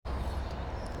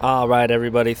All right,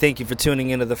 everybody. Thank you for tuning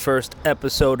into the first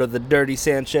episode of the Dirty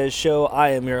Sanchez Show. I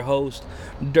am your host,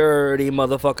 Dirty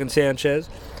Motherfucking Sanchez.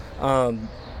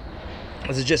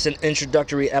 This is just an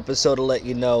introductory episode to let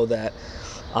you know that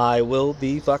I will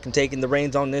be fucking taking the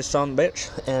reins on this son of a bitch.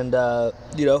 And,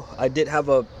 I did have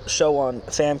a show on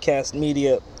Famcast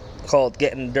Media called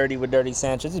Getting Dirty with Dirty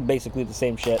Sanchez. It's basically the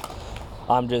same shit.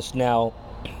 I'm just now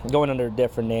going under a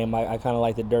different name. I kind of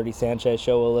like the Dirty Sanchez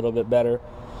Show a little bit better.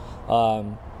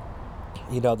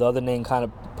 The other name kind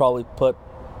of probably put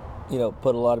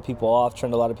a lot of people off,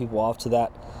 turned a lot of people off to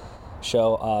that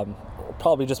show.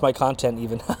 Probably just my content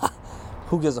even.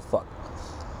 Who gives a fuck?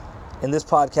 In this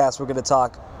podcast, we're going to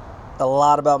talk a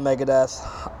lot about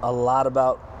Megadeth, a lot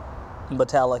about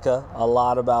Metallica, a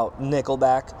lot about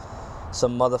Nickelback,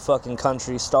 some motherfucking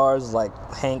country stars like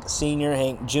Hank Sr.,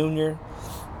 Hank Jr.,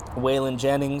 Waylon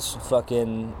Jennings,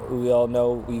 we all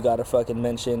know you gotta fucking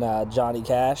mention Johnny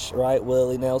Cash, right?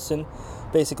 Willie Nelson,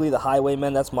 basically the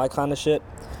Highwaymen. That's my kind of shit.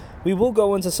 We will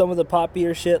go into some of the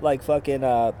poppier shit like like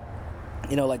the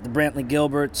Brantley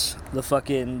Gilberts, the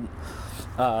fucking,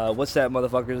 what's that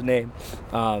motherfucker's name?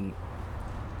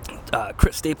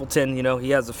 Chris Stapleton,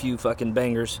 he has a few fucking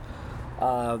bangers.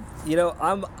 I'm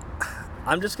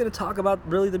just gonna talk about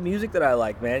really the music that I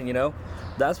like, man.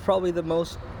 That's probably the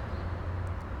most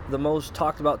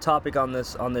talked about topic on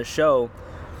this show.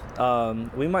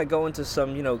 We might go into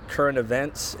some current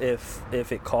events if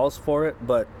it calls for it,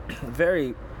 but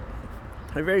very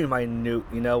very minute.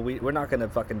 We're not gonna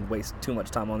fucking waste too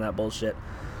much time on that bullshit.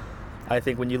 I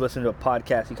think when you listen to a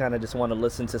podcast, you kind of just want to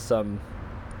listen to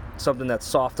something that's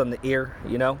soft on the ear.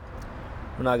 We're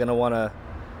not gonna want to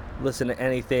listen to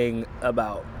anything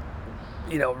about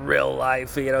real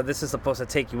life. This is supposed to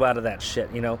take you out of that shit.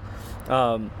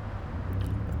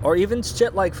 Or even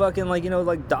shit like fucking like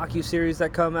docuseries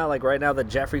that come out. Like right now the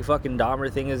Jeffrey fucking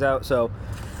Dahmer thing is out. So,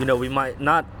 we might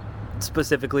not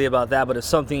specifically about that, but if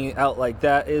something out like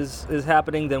that is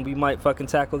happening, then we might fucking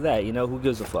tackle that. Who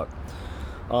gives a fuck?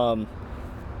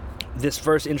 This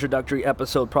first introductory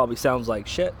episode probably sounds like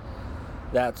shit.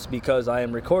 That's because I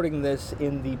am recording this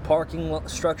in the parking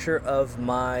structure of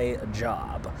my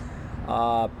job.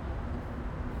 I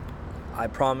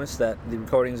promise that the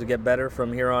recordings will get better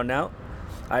from here on out.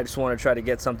 I just want to try to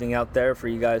get something out there for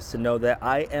you guys to know that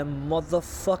I am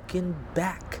motherfucking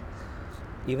back.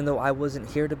 Even though I wasn't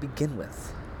here to begin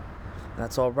with.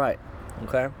 That's alright.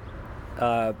 Okay?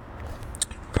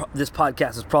 This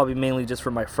podcast is probably mainly just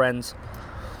for my friends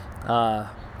to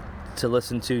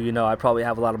listen to. I probably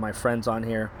have a lot of my friends on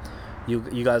here.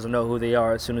 You guys will know who they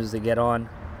are as soon as they get on.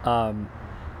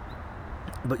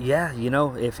 But yeah,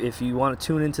 if you want to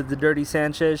tune into the Dirty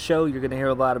Sanchez Show, you're going to hear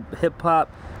a lot of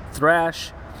hip-hop,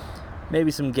 thrash,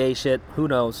 maybe some gay shit, who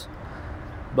knows.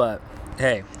 But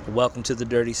hey, welcome to the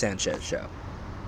Dirty Sanchez Show.